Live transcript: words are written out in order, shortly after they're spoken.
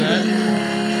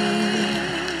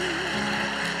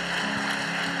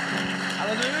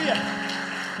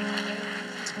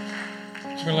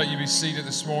seated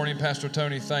this morning. Pastor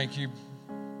Tony, thank you.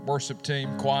 Worship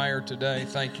team, choir today,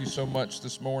 thank you so much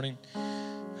this morning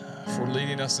for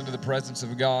leading us into the presence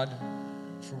of God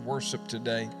for worship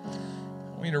today.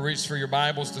 I want you to reach for your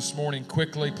Bibles this morning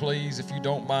quickly, please, if you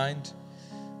don't mind.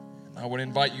 I would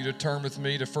invite you to turn with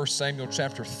me to 1 Samuel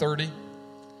chapter 30.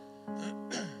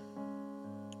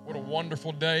 What a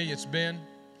wonderful day it's been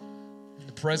in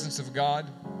the presence of God.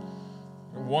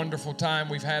 A wonderful time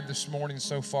we've had this morning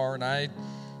so far, and I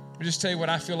will just tell you what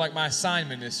I feel like my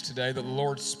assignment is today, that the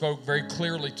Lord spoke very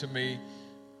clearly to me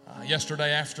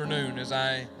yesterday afternoon as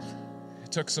I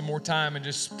took some more time and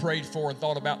just prayed for and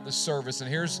thought about this service. And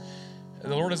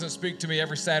the Lord doesn't speak to me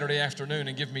every Saturday afternoon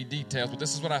and give me details, but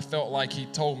this is what I felt like He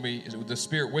told me, the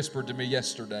Spirit whispered to me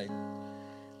yesterday.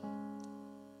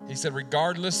 He said,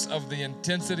 regardless of the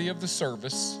intensity of the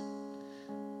service,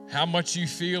 how much you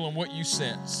feel and what you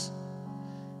sense,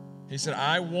 He said,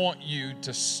 I want you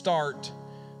to start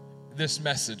this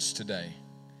message today.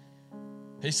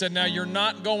 He said, now you're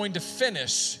not going to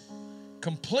finish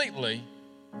completely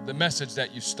the message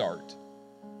that you start,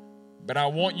 but I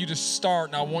want you to start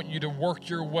and I want you to work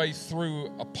your way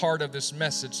through a part of this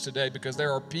message today, because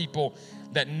there are people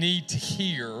that need to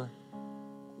hear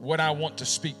what I want to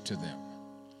speak to them.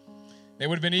 It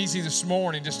would have been easy this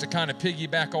morning just to kind of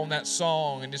piggyback on that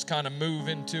song and just kind of move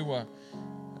into a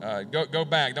go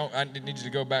back. I need you to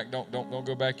go back. Don't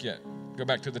go back yet. Go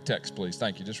back to the text, please.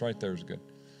 Thank you. Just right there is good.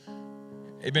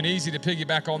 It'd been easy to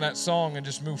piggyback on that song and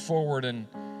just move forward and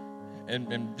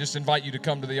just invite you to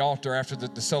come to the altar after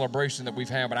the celebration that we've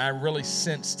had. But I really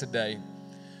sense today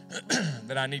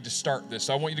that I need to start this.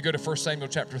 So I want you to go to 1 Samuel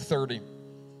chapter 30.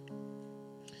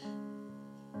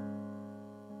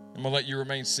 I'm going to let you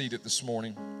remain seated this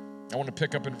morning. I want to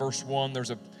pick up in verse 1.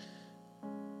 There's a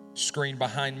screen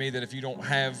behind me that if you don't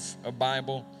have a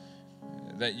Bible,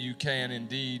 that you can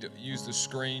indeed use the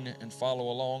screen and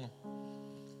follow along.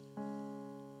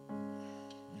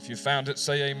 If you found it,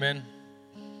 say amen.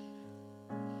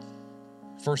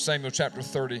 1 Samuel chapter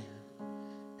 30.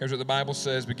 Here's what the Bible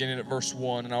says, beginning at verse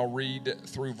 1, and I'll read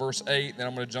through verse 8, then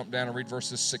I'm going to jump down and read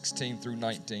verses 16 through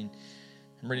 19.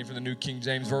 I'm reading from the New King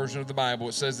James Version of the Bible.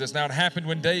 It says this, now it happened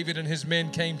when David and his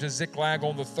men came to Ziklag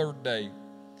on the third day,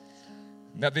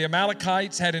 that the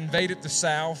Amalekites had invaded the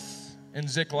south, and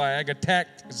Ziklag,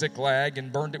 attacked Ziklag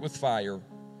and burned it with fire,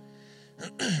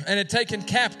 and had taken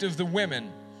captive the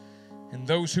women and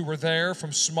those who were there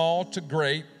from small to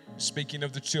great, speaking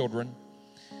of the children.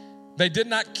 They did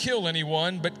not kill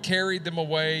anyone, but carried them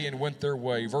away and went their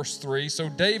way. Verse 3, so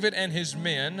David and his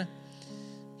men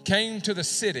came to the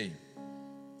city,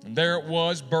 and there it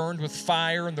was burned with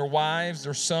fire, and their wives,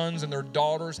 their sons, and their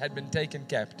daughters had been taken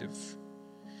captive.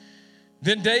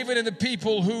 Then David and the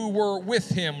people who were with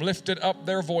him lifted up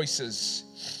their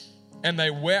voices, and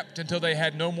they wept until they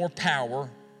had no more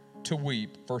power to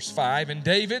weep. Verse 5, and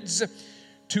David's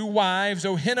two wives,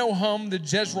 Ahinoam the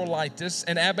Jezreelitess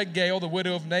and Abigail, the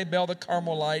widow of Nabal the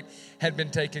Carmelite, had been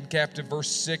taken captive.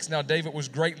 Verse 6, now David was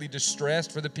greatly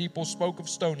distressed, for the people spoke of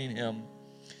stoning him,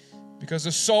 because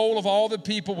the soul of all the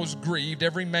people was grieved,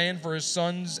 every man for his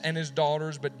sons and his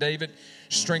daughters. But David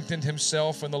strengthened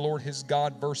himself in the Lord his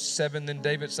God. Verse 7, then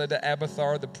David said to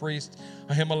Abiathar the priest,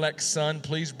 Ahimelech's son,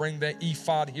 please bring the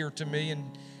ephod here to me. And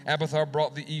Abiathar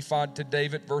brought the ephod to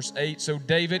David. Verse 8, so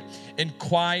David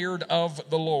inquired of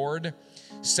the Lord,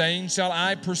 saying, shall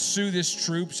I pursue this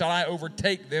troop? Shall I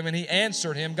overtake them? And he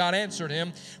answered him, God answered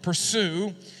him,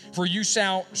 pursue, for you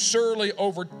shall surely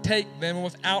overtake them, and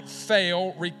without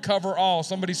fail recover all.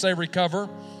 Somebody say recover.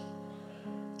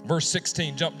 Verse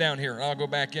 16, jump down here. I'll go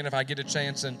back in if I get a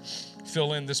chance and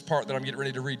fill in this part that I'm getting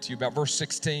ready to read to you about. Verse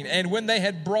 16, and when they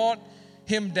had brought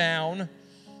him down,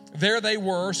 there they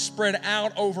were, spread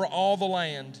out over all the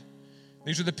land.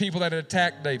 These are the people that had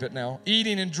attacked David now,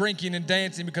 eating and drinking and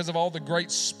dancing because of all the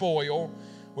great spoil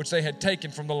which they had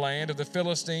taken from the land of the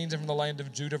Philistines and from the land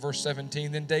of Judah. Verse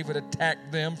 17, then David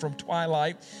attacked them from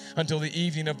twilight until the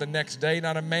evening of the next day.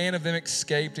 Not a man of them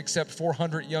escaped except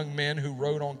 400 young men who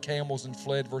rode on camels and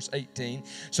fled. Verse 18,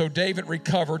 so David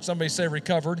recovered, somebody say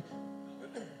recovered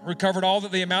all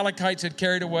that the Amalekites had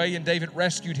carried away, and David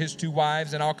rescued his two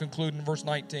wives. And I'll conclude in verse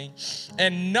 19,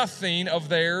 and nothing of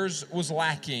theirs was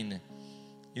lacking,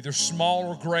 either small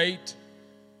or great,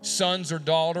 sons or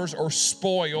daughters, or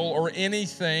spoil, or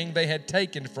anything they had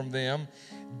taken from them.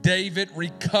 David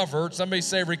recovered. Somebody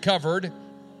say recovered.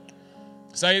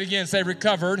 Say it again. Say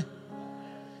recovered.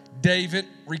 David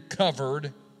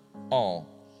recovered all.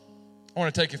 I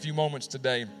want to take a few moments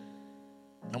today.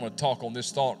 I'm going to talk on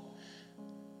this thought,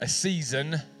 a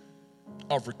season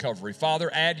of recovery. Father,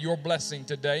 add your blessing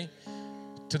today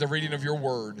to the reading of your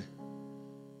word.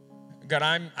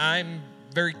 God, I'm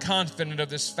very confident of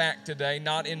this fact today,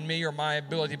 not in me or my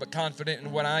ability, but confident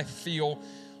in what I feel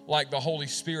like the Holy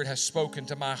Spirit has spoken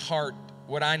to my heart,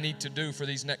 what I need to do for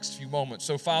these next few moments.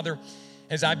 So, Father,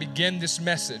 as I begin this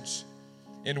message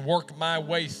and work my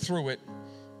way through it,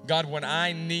 God, when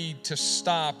I need to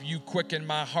stop, you quicken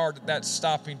my heart at that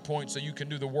stopping point so you can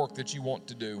do the work that you want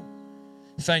to do.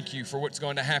 Thank you for what's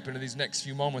going to happen in these next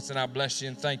few moments, and I bless you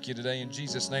and thank you today. In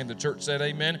Jesus' name, the church said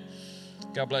amen.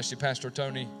 God bless you, Pastor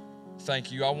Tony.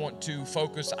 Thank you. I want to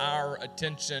focus our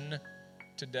attention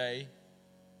today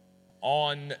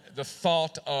on the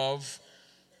thought of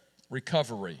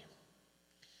recovery.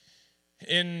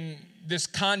 In this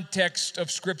context of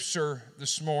Scripture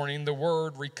this morning, the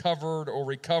word recovered or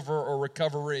recover or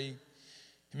recovery,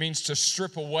 it means to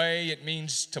strip away, it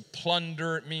means to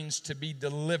plunder, it means to be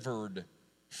delivered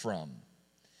from.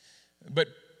 But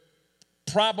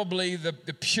probably the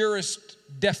purest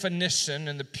definition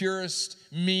and the purest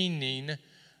meaning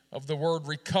of the word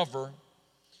recover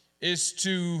is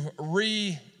to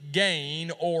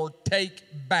regain or take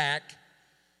back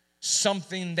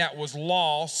something that was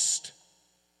lost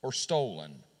or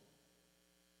stolen.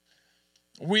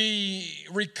 We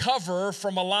recover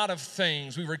from a lot of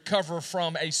things. We recover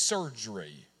from a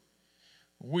surgery.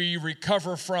 We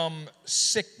recover from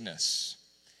sickness.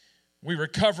 We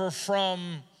recover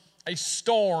from a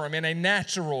storm in a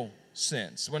natural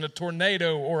sense, when a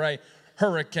tornado or a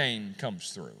hurricane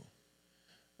comes through.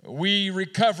 We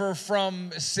recover from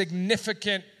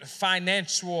significant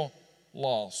financial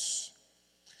loss.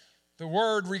 The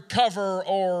word recover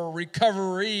or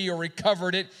recovery or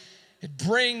recovered, it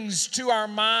brings to our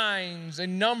minds a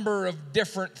number of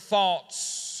different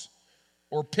thoughts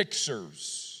or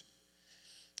pictures.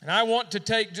 And I want to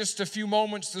take just a few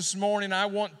moments this morning. I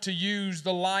want to use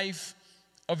the life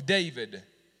of David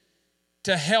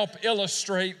to help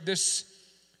illustrate this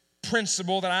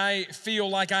principle that I feel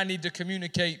like I need to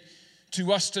communicate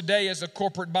to us today as a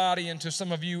corporate body and to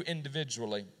some of you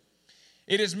individually.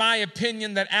 It is my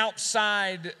opinion that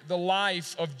outside the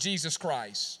life of Jesus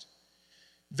Christ,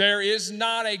 there is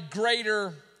not a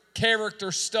greater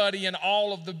character study in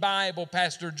all of the Bible,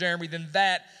 Pastor Jeremy, than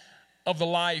that of the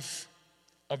life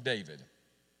of David.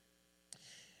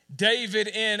 David,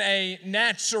 in a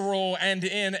natural and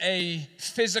in a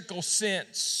physical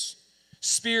sense,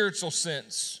 spiritual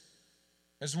sense,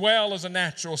 as well as a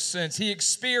natural sense, he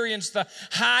experienced the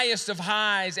highest of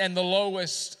highs and the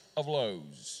lowest of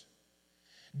lows.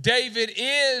 David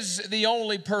is the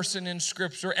only person in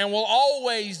Scripture and will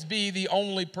always be the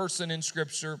only person in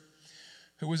Scripture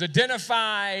who was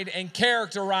identified and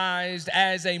characterized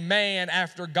as a man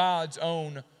after God's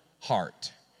own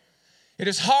heart. It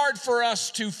is hard for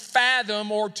us to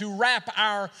fathom or to wrap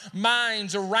our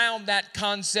minds around that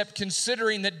concept,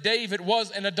 considering that David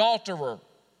was an adulterer.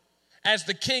 As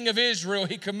the king of Israel,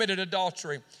 he committed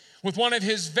adultery with one of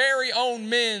his very own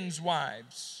men's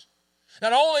wives.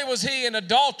 Not only was he an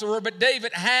adulterer, but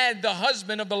David had the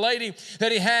husband of the lady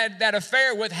that he had that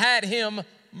affair with, had him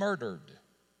murdered.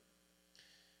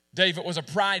 David was a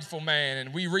prideful man,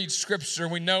 and we read Scripture,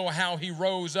 we know how he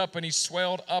rose up and he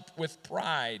swelled up with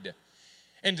pride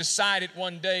and decided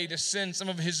one day to send some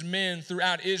of his men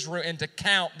throughout Israel and to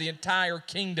count the entire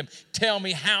kingdom. Tell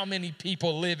me how many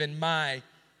people live in my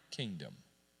kingdom.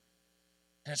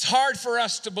 And it's hard for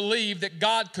us to believe that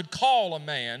God could call a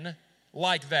man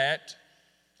like that,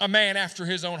 a man after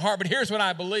his own heart. But here's what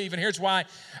I believe, and here's why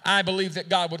I believe that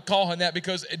God would call him that,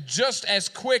 because just as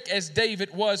quick as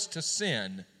David was to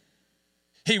sin,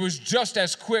 he was just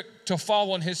as quick to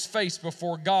fall on his face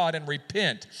before God and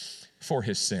repent for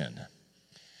his sin.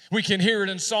 We can hear it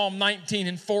in Psalm 19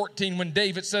 and 14 when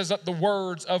David says, "Let the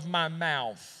words of my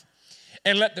mouth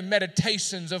and let the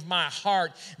meditations of my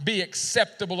heart be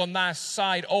acceptable in thy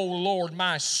sight, O Lord,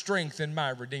 my strength and my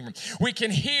redeemer." We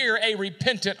can hear a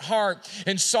repentant heart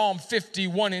in Psalm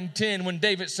 51 and 10 when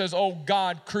David says, "O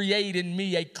God, create in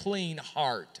me a clean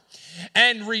heart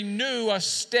and renew a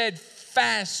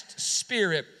steadfast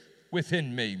spirit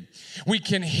within me." We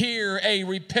can hear a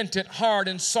repentant heart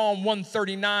in Psalm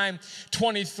 139,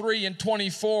 23 and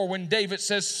 24 when David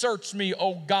says, "Search me,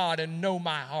 O God, and know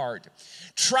my heart.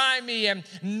 Try me and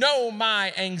know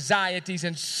my anxieties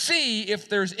and see if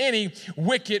there's any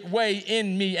wicked way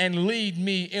in me and lead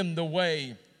me in the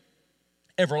way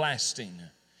everlasting."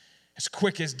 As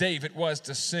quick as David was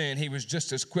to sin, he was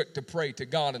just as quick to pray to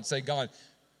God and say, "God,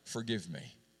 forgive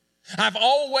me." I've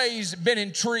always been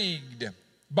intrigued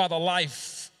by the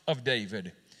life of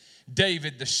David.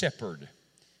 David the shepherd,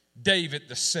 David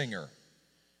the singer,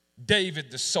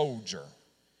 David the soldier,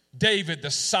 David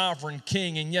the sovereign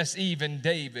king, and yes, even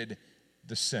David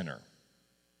the sinner.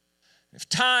 If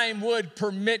time would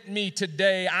permit me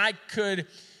today, I could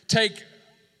take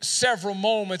several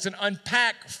moments and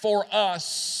unpack for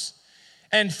us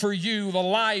and for you the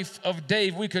life of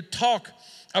David. We could talk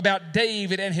about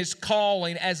David and his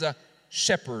calling as a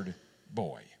shepherd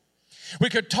boy. We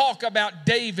could talk about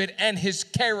David and his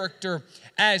character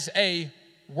as a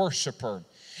worshiper.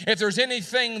 If there's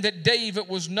anything that David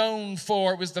was known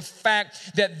for, it was the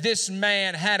fact that this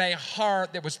man had a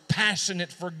heart that was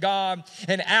passionate for God,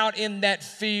 and out in that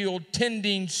field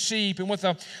tending sheep and with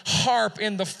a harp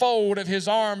in the fold of his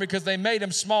arm because they made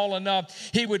him small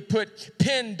enough, he would put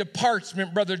pen to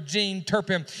parchment, Brother Gene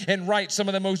Turpin, and write some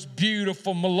of the most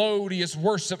beautiful, melodious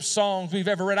worship songs we've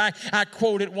ever read. I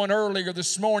quoted one earlier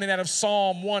this morning out of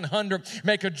Psalm 100,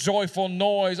 make a joyful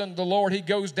noise unto the Lord. He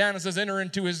goes down and says, enter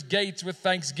into his gates with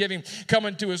thanksgiving. Come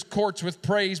into his courts with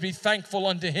praise. Be thankful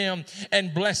unto him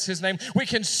and bless his name. We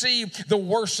can see the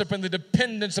worship and the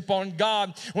dependence upon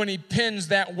God when he pens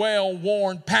that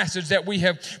well-worn passage that we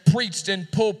have preached in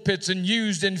pulpits and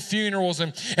used in funerals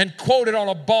and quoted on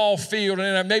a ball field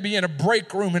and maybe in a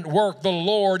break room at work. The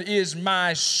Lord is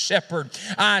my shepherd.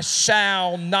 I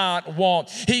shall not want.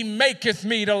 He maketh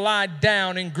me to lie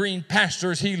down in green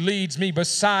pastures. He leads me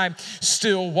beside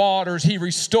still waters. He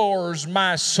restores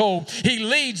my soul. He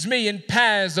leads me in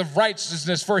paths of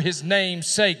righteousness for his name's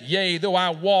sake. Yea, though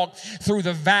I walk through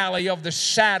the valley of the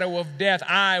shadow of death,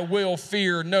 I will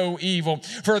fear no evil.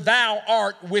 For thou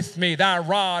art with me, thy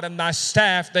rod and thy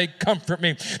staff, they comfort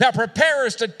me. Thou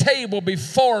preparest a table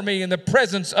before me in the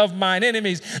presence of mine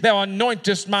enemies. Thou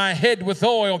anointest my head with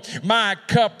oil. My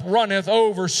cup runneth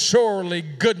over. Surely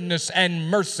goodness and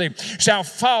mercy shall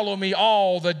follow me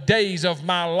all the days of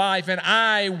my life, and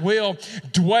I will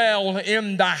dwell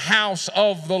in the house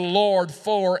of the Lord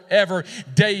forever.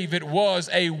 David was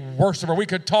a worshiper. We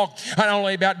could talk not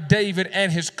only about David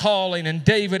and his calling and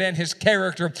David and his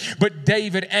character, but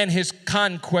David and his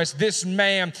conquest. This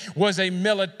man was a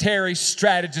military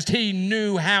strategist. He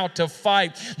knew how to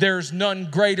fight. There's none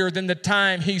greater than the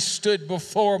time he stood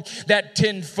before that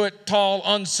 10-foot tall,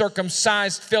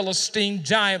 uncircumcised Philistine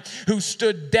giant who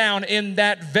stood down in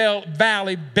that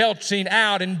valley belching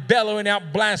out and bellowing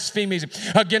out blasphemies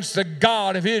against the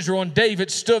God of Israel. And David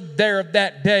stood there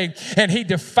that day and he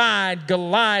defied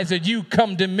Goliath, that you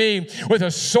come to me with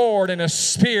a sword and a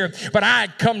spear, but I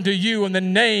come to you in the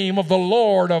name of the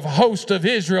Lord of hosts of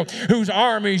Israel, whose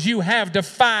armies you have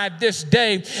defied this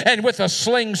day. And with a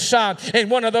slingshot and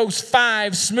one of those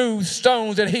 5 smooth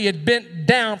stones that he had bent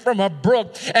down from a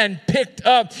brook and picked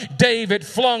up, David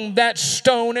flung that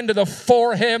stone into the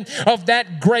forehead of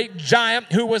that great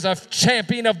giant who was a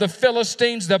champion of the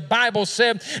Philistines. The Bible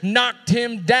said, knocked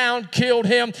him down, killed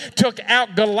him, took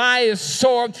out Goliath's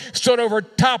sword, stood over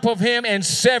top of him and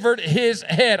severed his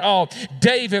head off.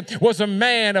 David was a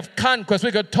man of conquest.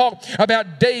 We could talk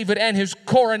about David and his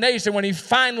coronation when he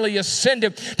finally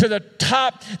ascended to the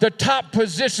top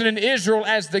position in Israel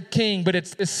as the king. But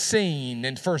it's this scene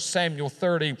in 1 Samuel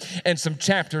 30 and some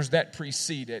chapters that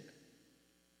precede it.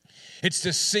 It's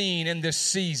this scene in this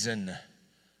season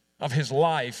of his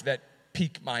life that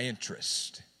piqued my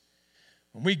interest.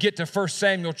 When we get to 1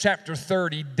 Samuel chapter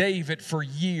 30, David for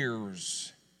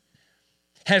years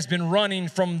has been running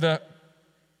from the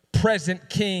present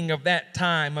king of that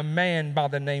time, a man by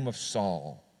the name of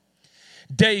Saul.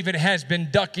 David has been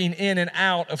ducking in and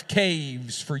out of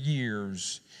caves for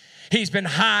years. He's been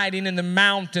hiding in the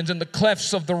mountains and the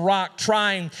clefts of the rock,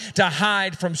 trying to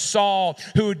hide from Saul,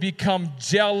 who had become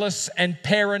jealous and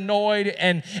paranoid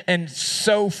and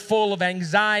so full of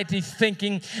anxiety,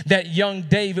 thinking that young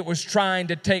David was trying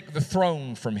to take the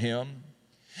throne from him.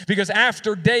 Because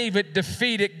after David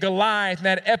defeated Goliath in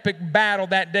that epic battle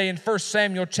that day in 1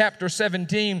 Samuel chapter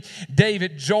 17,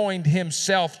 David joined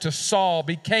himself to Saul,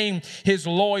 became his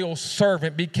loyal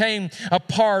servant, became a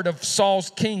part of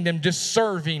Saul's kingdom, just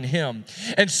serving him.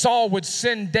 And Saul would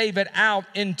send David out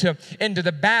into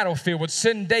the battlefield, would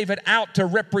send David out to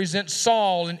represent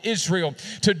Saul and Israel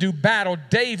to do battle.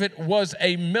 David was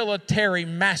a military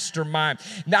mastermind.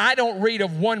 Now, I don't read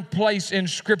of one place in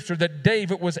Scripture that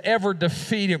David was ever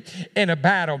defeated in a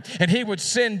battle. And he would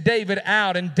send David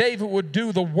out, and David would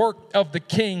do the work of the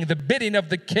king, the bidding of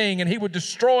the king, and he would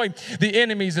destroy the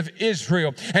enemies of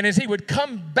Israel. And as he would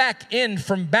come back in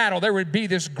from battle, there would be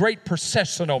this great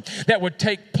processional that would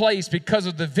take place because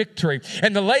of the victory.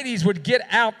 And the ladies would get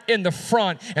out in the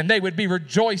front, and they would be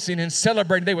rejoicing and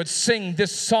celebrating. They would sing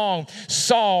this song: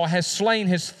 Saul has slain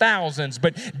his thousands,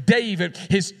 but David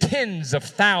his tens of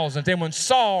thousands. And when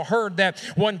Saul heard that,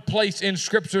 one place in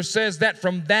Scripture says that from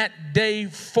from that day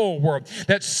forward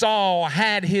that Saul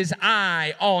had his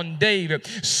eye on David.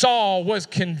 Saul was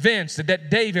convinced that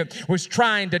David was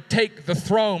trying to take the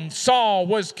throne. Saul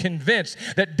was convinced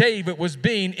that David was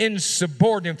being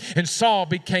insubordinate, and Saul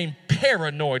became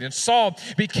paranoid, and Saul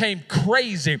became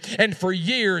crazy, and for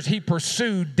years he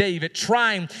pursued David,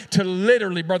 trying to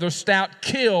literally, Brother Stout,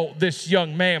 kill this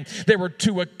young man. There were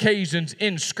 2 occasions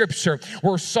in Scripture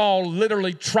where Saul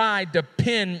literally tried to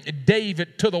pin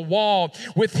David to the wall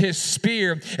with his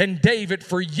spear, and David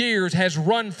for years has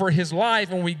run for his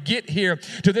life. And we get here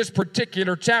to this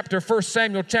particular chapter, 1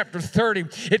 Samuel chapter 30.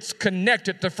 It's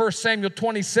connected to 1 Samuel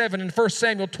 27 and 1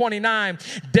 Samuel 29.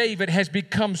 David has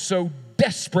become so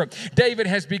desperate. David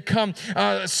has become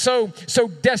so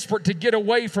desperate to get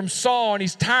away from Saul, and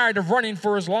he's tired of running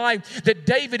for his life, that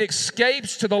David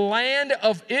escapes to the land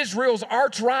of Israel's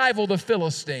arch rival, the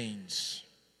Philistines.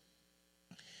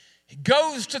 He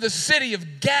goes to the city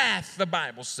of Gath, the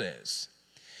Bible says.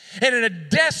 And in a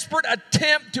desperate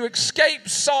attempt to escape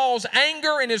Saul's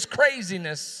anger and his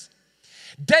craziness,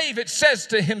 David says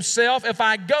to himself, if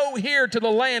I go here to the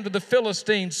land of the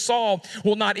Philistines, Saul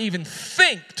will not even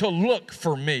think to look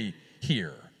for me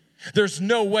here. There's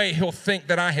no way he'll think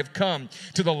that I have come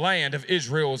to the land of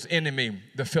Israel's enemy,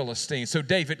 the Philistines. So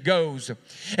David goes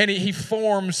and he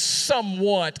forms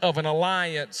somewhat of an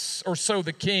alliance, or so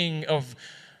the king of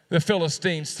the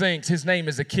Philistines thinks. His name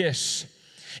is Achish.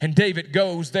 And David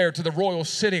goes there to the royal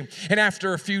city. And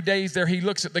after a few days there, he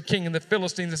looks at the king of the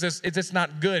Philistines and says, it's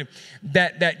not good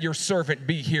that your servant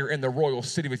be here in the royal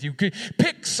city with you.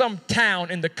 Pick some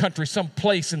town in the country, some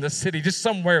place in the city, just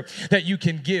somewhere that you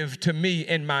can give to me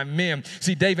and my men.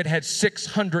 See, David had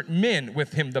 600 men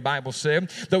with him, the Bible said.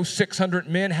 Those 600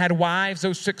 men had wives.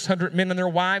 Those 600 men and their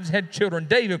wives had children.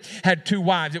 David had 2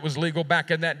 wives. It was legal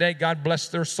back in that day. God bless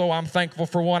their soul. I'm thankful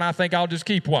for one. I think I'll just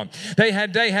keep one. They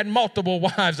had multiple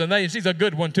wives. And she's a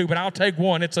good one too, but I'll take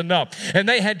one, it's enough. And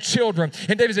they had children.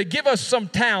 And David said, give us some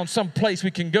town, some place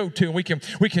we can go to, and we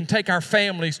can take our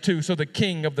families to. So the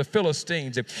king of the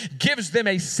Philistines gives them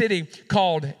a city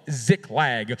called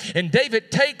Ziklag. And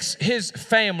David takes his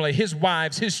family, his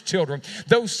wives, his children,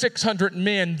 those 600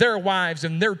 men, their wives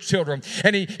and their children,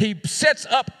 and he sets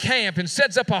up camp and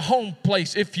sets up a home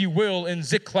place, if you will, in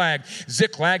Ziklag.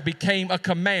 Ziklag became a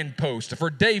command post for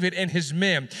David and his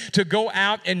men to go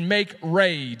out and make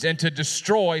raids and to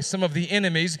destroy some of the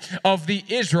enemies of the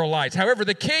Israelites. However,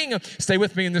 the king, stay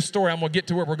with me in this story, I'm going to get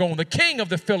to where we're going. The king of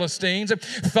the Philistines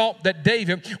thought that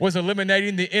David was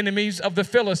eliminating the enemies of the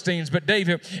Philistines, but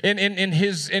David, in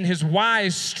his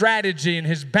wise strategy, in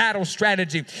his battle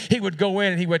strategy, he would go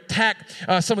in and he would attack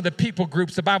some of the people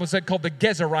groups, the Bible said, called the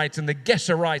Gezerites and the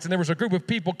Geshurites, and there was a group of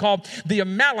people called the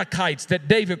Amalekites that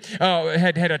David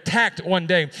had attacked one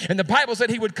day, and the Bible said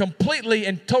he would completely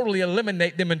and totally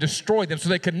eliminate them and destroy them, so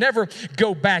they could never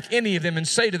go back, any of them, and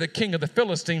say to the king of the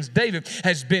Philistines, David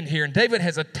has been here and David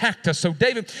has attacked us. So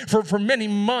David, for many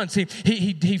months,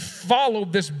 he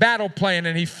followed this battle plan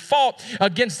and he fought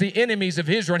against the enemies of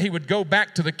Israel, and he would go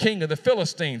back to the king of the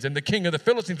Philistines, and the king of the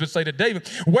Philistines would say to David,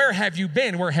 where have you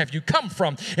been? Where have you come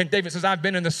from? And David says, I've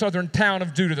been in the southern town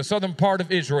of Judah, the southern part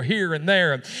of Israel, here and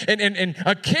there. And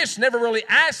Achish never really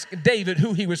asked David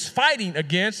who he was fighting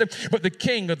against, but the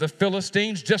king of the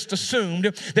Philistines just assumed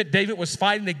that David was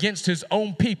fighting against his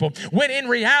own people, when in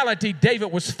reality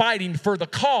David was fighting for the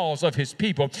cause of his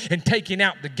people and taking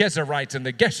out the Gezerites and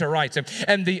the Geshurites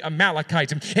and the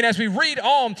Amalekites. And as we read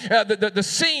on, the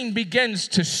scene begins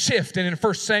to shift. And in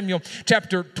 1 Samuel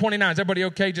chapter 29, is everybody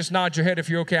okay? Just nod your head if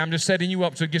you're okay. I'm just setting you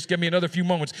up, so just give me another few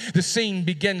moments. The scene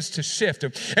begins to shift.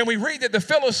 And we read that the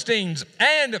Philistines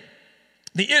and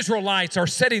the Israelites are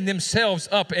setting themselves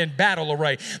up in battle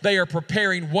array. They are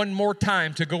preparing one more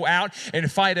time to go out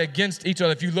and fight against each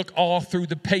other. If you look all through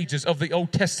the pages of the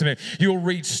Old Testament, you'll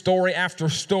read story after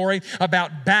story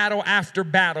about battle after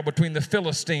battle between the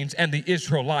Philistines and the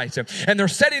Israelites. And they're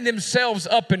setting themselves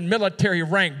up in military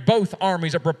rank. Both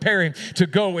armies are preparing to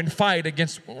go and fight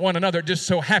against one another. It just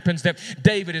so happens that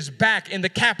David is back in the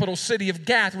capital city of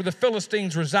Gath, where the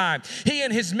Philistines reside. He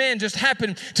and his men just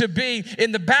happen to be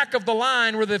in the back of the line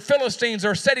where the Philistines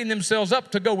are setting themselves up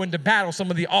to go into battle.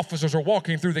 Some of the officers are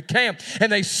walking through the camp,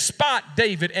 and they spot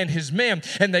David and his men,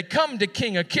 and they come to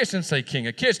King Achish and say, King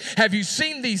Achish, have you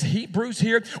seen these Hebrews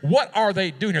here? What are they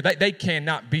doing here? They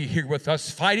cannot be here with us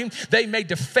fighting. They may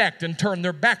defect and turn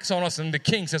their backs on us. And the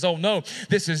king says, oh no,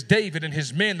 this is David and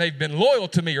his men. They've been loyal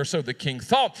to me, or so the king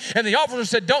thought. And the officer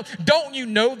said, don't you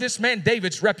know this man?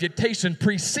 David's reputation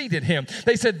preceded him.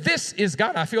 They said, this is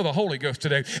God. I feel the Holy Ghost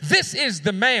today. This is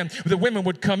the man. The women women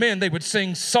would come in, they would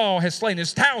sing, Saul has slain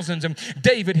his thousands and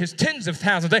David his tens of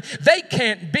thousands. They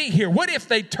can't be here. What if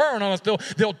they turn on us?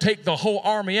 They'll take the whole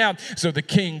army out. So the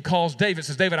king calls David,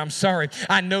 says, David, I'm sorry.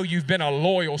 I know you've been a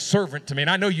loyal servant to me,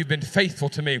 and I know you've been faithful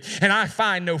to me, and I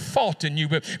find no fault in you.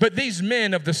 But these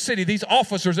men of the city, these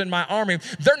officers in my army,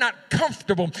 they're not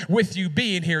comfortable with you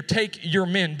being here. Take your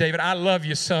men, David. I love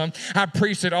you, son. I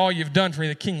appreciate all you've done for me.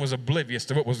 The king was oblivious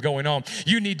to what was going on.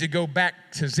 You need to go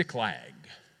back to Ziklag.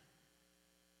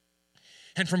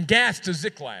 And from Gath to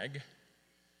Ziklag,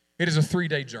 it is a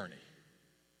 3-day journey.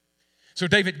 So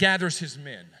David gathers his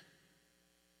men,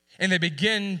 and they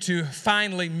begin to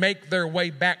finally make their way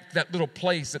back to that little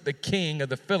place that the king of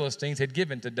the Philistines had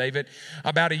given to David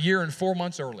about 1 year and 4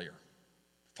 months earlier.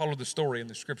 Follow the story in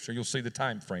the scripture. You'll see the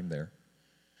time frame there.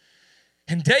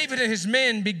 And David and his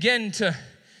men begin to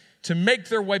make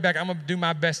their way back. I'm going to do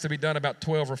my best to be done about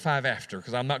 12 or 5 after,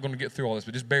 because I'm not going to get through all this,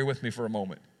 but just bear with me for a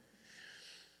moment.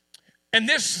 And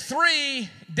this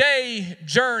 3-day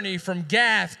journey from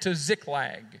Gath to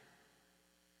Ziklag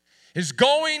is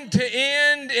going to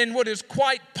end in what is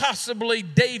quite possibly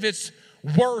David's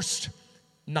worst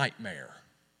nightmare.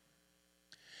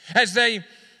 As they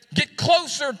get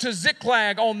closer to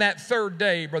Ziklag on that 3rd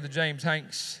day, Brother James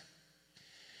Hanks,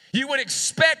 you would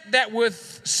expect that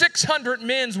with 600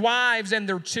 men's wives and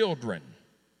their children,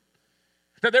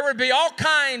 that there would be all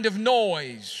kind of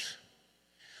noise.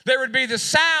 There would be the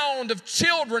sound of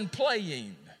children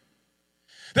playing.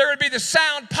 There would be the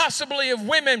sound possibly of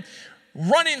women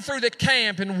running through the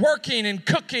camp and working and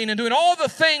cooking and doing all the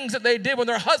things that they did when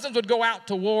their husbands would go out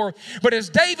to war. But as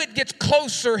David gets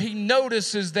closer, he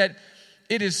notices that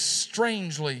it is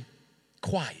strangely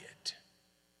quiet.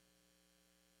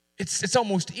 It's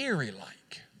almost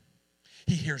eerie-like.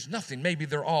 He hears nothing. Maybe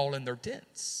they're all in their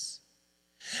tents.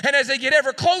 And as they get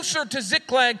ever closer to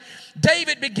Ziklag,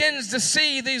 David begins to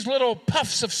see these little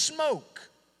puffs of smoke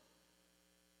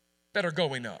that are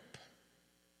going up.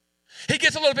 He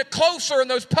gets a little bit closer, and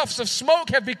those puffs of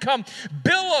smoke have become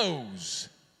billows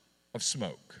of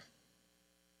smoke.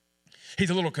 He's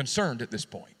a little concerned at this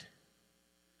point.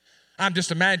 I'm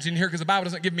just imagining here, because the Bible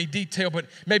doesn't give me detail, but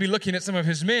maybe looking at some of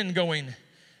his men going,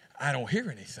 I don't hear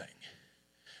anything.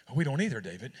 We don't either,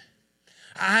 David.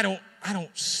 I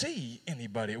don't see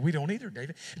anybody. We don't either,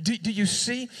 David. Do you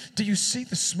see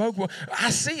the smoke? Well,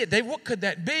 I see it, David. What could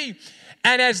that be?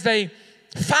 And as they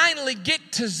finally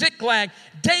get to Ziklag,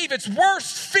 David's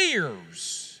worst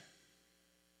fears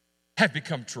have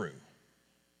become true.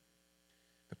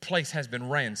 The place has been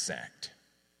ransacked.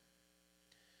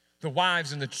 The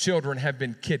wives and the children have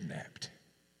been kidnapped.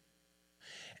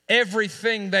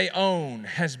 Everything they own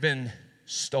has been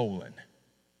stolen.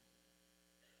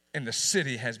 And the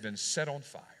city has been set on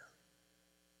fire.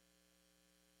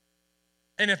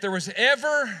 And if there was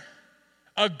ever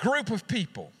a group of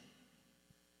people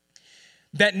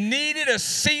that needed a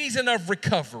season of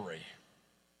recovery,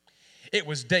 it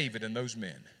was David and those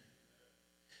men.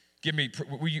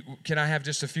 Can I have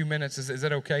just a few minutes? Is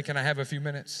that okay? Can I have a few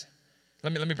minutes?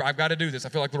 Let me. I've got to do this. I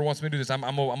feel like the Lord wants me to do this. I'm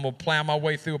going to plow my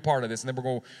way through a part of this, and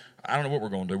then I don't know what we're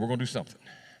going to do. We're going to do something.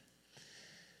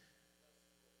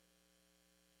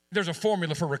 There's a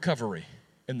formula for recovery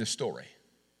in this story.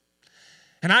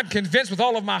 And I'm convinced with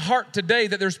all of my heart today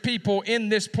that there's people in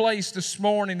this place this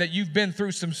morning that you've been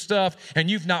through some stuff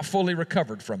and you've not fully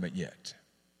recovered from it yet.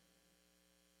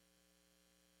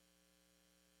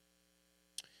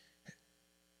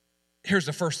 Here's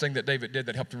the first thing that David did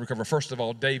that helped him recover. First of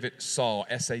all, David saw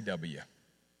S-A-W.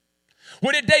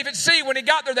 What did David see when he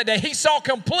got there that day? He saw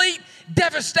complete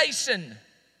devastation.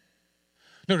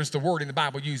 Notice the wording the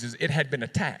Bible uses. It had been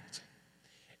attacked.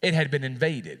 It had been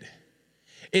invaded.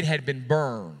 It had been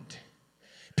burned.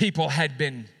 People had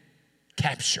been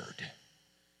captured.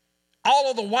 All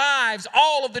of the wives,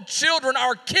 all of the children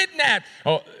are kidnapped.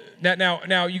 Oh,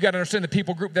 now you got to understand the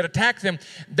people group that attacked them,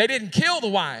 they didn't kill the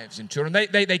wives and children.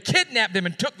 They kidnapped them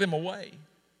and took them away.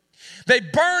 They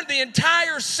burned the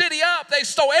entire city up. They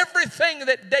stole everything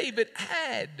that David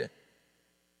had.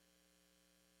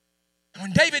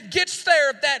 When David gets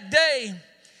there that day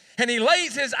and he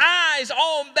lays his eyes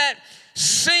on that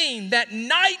scene, that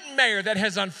nightmare that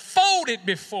has unfolded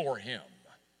before him,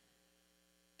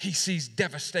 he sees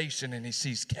devastation and he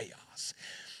sees chaos.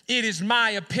 It is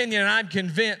my opinion, and I'm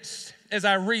convinced as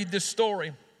I read this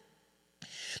story,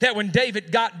 that when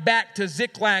David got back to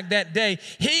Ziklag that day,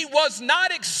 he was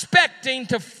not expecting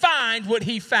to find what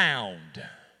he found.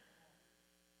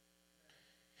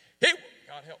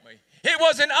 God help me. It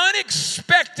was an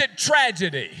unexpected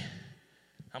tragedy.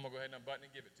 I'm going to go ahead and unbutton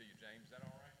and give it to you, James. Is that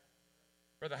all right?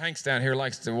 Brother Hanks down here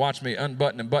likes to watch me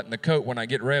unbutton and button the coat when I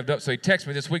get revved up. So he texted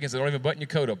me this week and said, don't even button your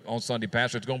coat up on Sunday,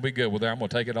 Pastor. It's going to be good. Well, there, I'm going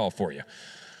to take it off for you.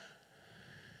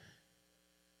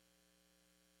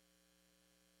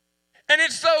 And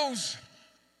it's those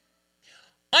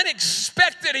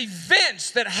unexpected events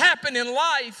that happen in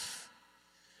life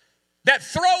that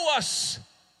throw us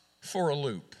for a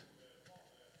loop.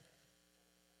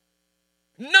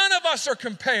 None of us are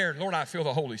compared. Lord, I feel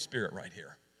the Holy Spirit right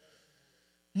here.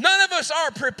 None of us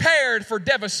are prepared for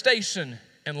devastation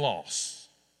and loss.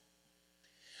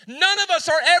 None of us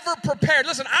are ever prepared.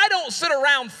 Listen, I don't sit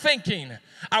around thinking,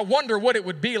 I wonder what it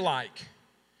would be like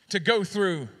to go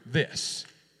through this.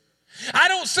 I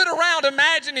don't sit around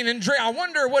imagining and dreaming, I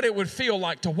wonder what it would feel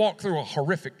like to walk through a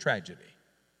horrific tragedy.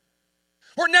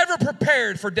 We're never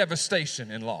prepared for devastation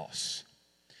and loss.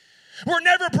 We're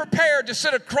never prepared to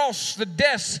sit across the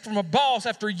desk from a boss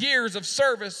after years of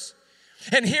service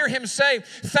and hear him say,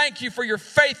 thank you for your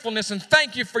faithfulness and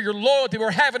thank you for your loyalty. We're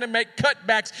having to make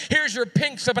cutbacks. Here's your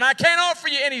pink slip, and I can't offer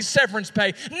you any severance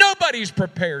pay. Nobody's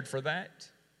prepared for that.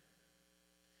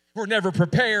 We're never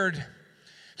prepared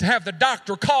to have the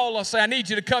doctor call us, say, I need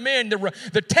you to come in.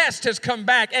 The test has come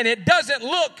back, and it doesn't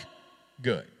look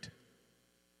good.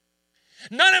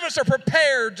 None of us are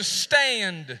prepared to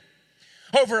stand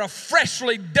over a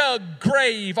freshly dug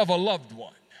grave of a loved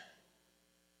one.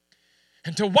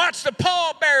 And to watch the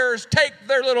pallbearers take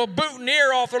their little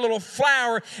boutonniere off their little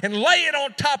flower and lay it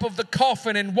on top of the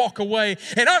coffin and walk away.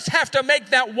 And us have to make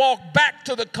that walk back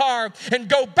to the car and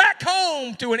go back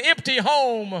home to an empty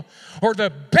home or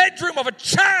the bedroom of a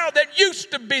child that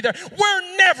used to be there.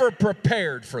 We're never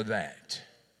prepared for that.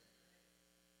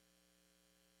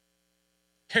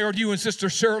 Harold, you and Sister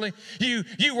Shirley,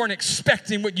 you weren't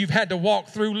expecting what you've had to walk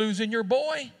through losing your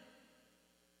boy.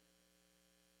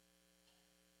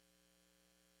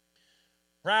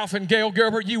 Ralph and Gail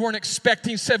Gilbert, you weren't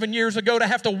expecting 7 years ago to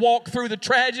have to walk through the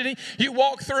tragedy you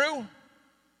walked through.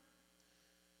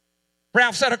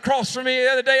 Ralph sat across from me the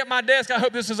other day at my desk. I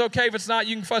hope this is okay. If it's not,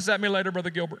 you can fuss at me later,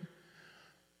 Brother Gilbert.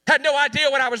 Had no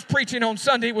idea what I was preaching on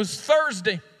Sunday. It was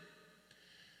Thursday. And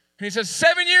he said,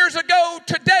 7 years ago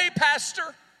today, Pastor,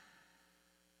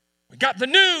 we got the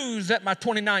news that my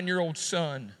 29-year-old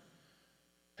son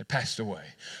had passed away.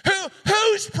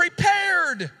 Who's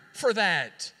prepared for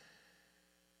that?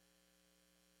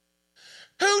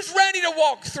 Who's ready to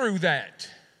walk through that?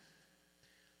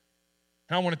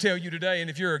 And I want to tell you today, and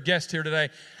if you're a guest here today,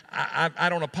 I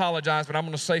don't apologize, but I'm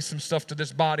going to say some stuff to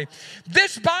this body.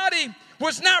 This body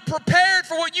was not prepared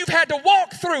for what you've had to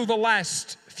walk through the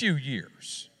last few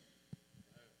years.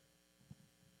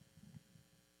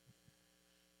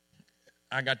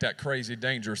 I got that crazy,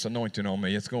 dangerous anointing on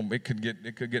me. It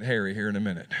could get hairy here in a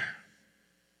minute.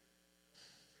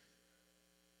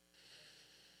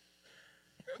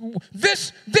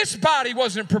 This body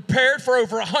wasn't prepared for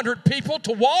over 100 people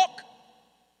to walk.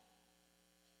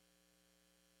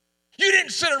 You didn't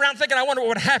sit around thinking, I wonder what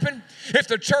would happen if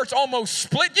the church almost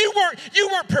split. You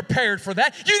weren't prepared for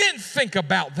that. You didn't think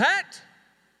about that.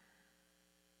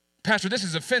 Pastor, this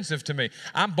is offensive to me.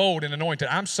 I'm bold and anointed.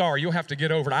 I'm sorry. You'll have to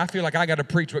get over it. I feel like I got to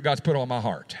preach what God's put on my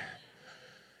heart.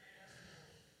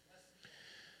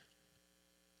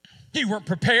 You weren't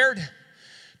prepared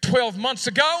 12 months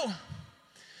ago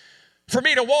for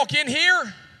me to walk in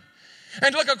here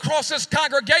and look across this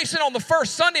congregation on the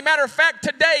first Sunday. Matter of fact,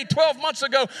 today, 12 months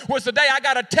ago, was the day I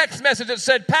got a text message that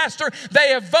said, Pastor, they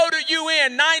have voted you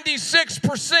in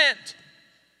 96%.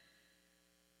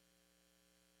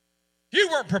 You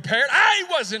weren't prepared. I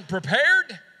wasn't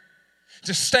prepared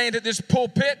to stand at this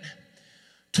pulpit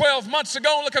 12 months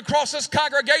ago and look across this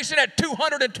congregation at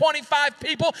 225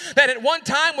 people that at one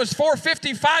time was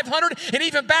 450, 500. And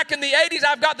even back in the 80s,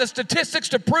 I've got the statistics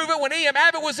to prove it. When E.M.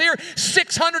 Abbott was here,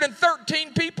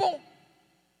 613 people.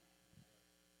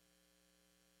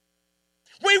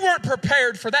 We weren't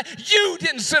prepared for that. You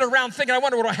didn't sit around thinking, I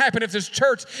wonder what will happen if this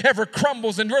church ever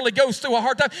crumbles and really goes through a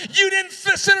hard time. You didn't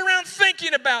sit around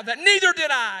thinking about that. Neither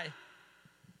did I.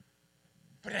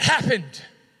 But it happened.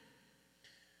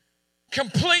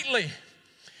 Completely,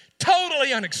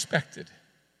 totally unexpected.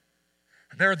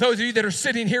 And there are those of you that are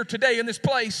sitting here today in this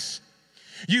place.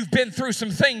 You've been through some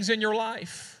things in your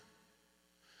life.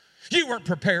 You weren't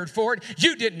prepared for it.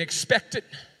 You didn't expect it.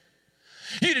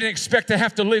 You didn't expect to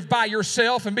have to live by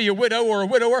yourself and be a widow or a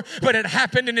widower, but it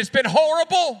happened and it's been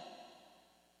horrible.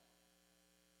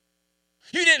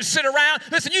 You didn't sit around,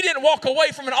 listen, you didn't walk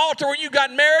away from an altar when you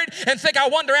got married and think, I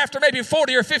wonder after maybe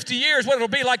 40 or 50 years what it'll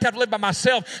be like to have to live by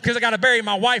myself because I got to bury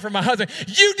my wife or my husband.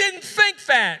 You didn't think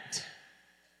that.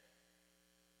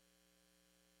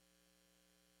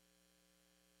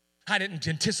 I didn't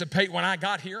anticipate when I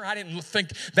got here. I didn't think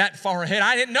that far ahead.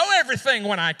 I didn't know everything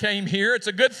when I came here. It's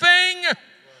a good thing.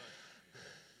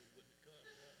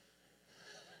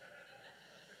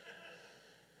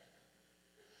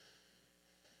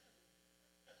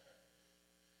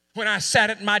 When I sat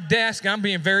at my desk, I'm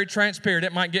being very transparent.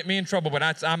 It might get me in trouble, but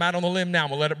I'm out on the limb now. I'm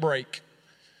going to let it break.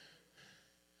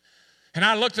 And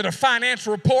I looked at a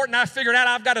financial report and I figured out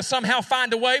I've got to somehow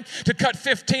find a way to cut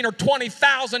 $15,000 or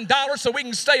 $20,000 so we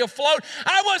can stay afloat.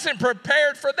 I wasn't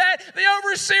prepared for that. The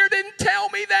overseer didn't tell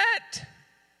me that.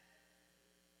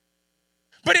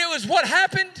 But it was what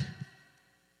happened.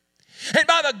 And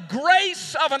by the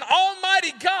grace of an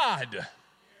almighty God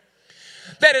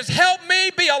that has helped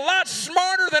me be a lot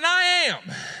smarter than I am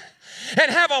and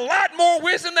have a lot more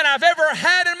wisdom than I've ever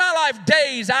had in my life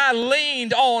days, I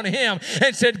leaned on him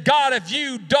and said, God, if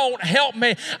you don't help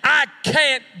me, I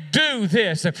can't do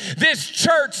this. This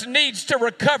church needs to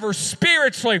recover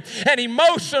spiritually and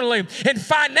emotionally and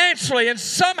financially, and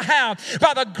somehow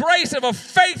by the grace of a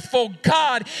faithful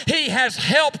God, he has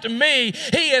helped me.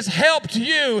 He has helped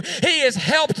you. He has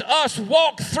helped us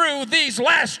walk through these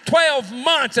last 12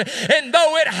 months. And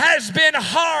though it has been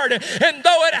hard, and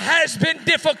though it has been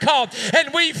difficult,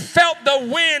 and we've felt the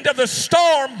wind of the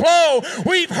storm blow,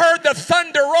 we've heard the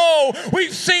thunder roll,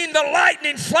 we've seen the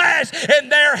lightning flash, and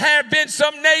there have been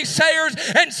some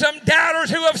naysayers and some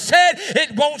doubters who have said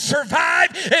it won't survive,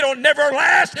 it'll never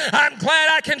last. I'm glad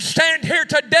I can stand here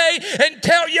today and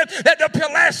tell you that the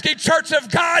Pulaski Church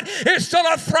of God is still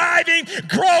a thriving,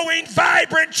 growing,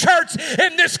 vibrant church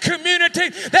in this community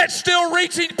that's still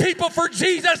reaching people for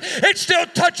Jesus. It's still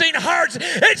touching hearts.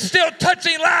 It's still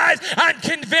touching lives. I'm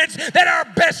convinced that our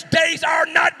best days are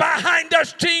not behind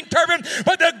us, Gene Turbin,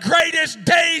 but the greatest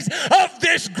days of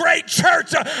this great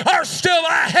church are still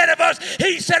ahead of us.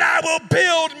 He said, I will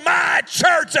build my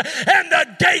church and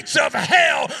the gates of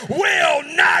hell will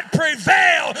not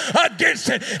prevail against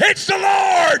it. It's the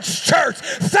Lord's church.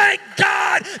 Thank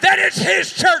God that it's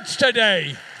his church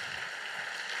today.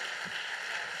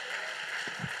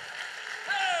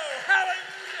 Oh, hallelujah.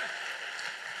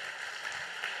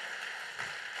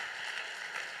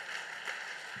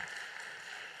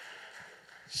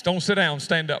 Just don't sit down,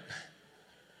 stand up.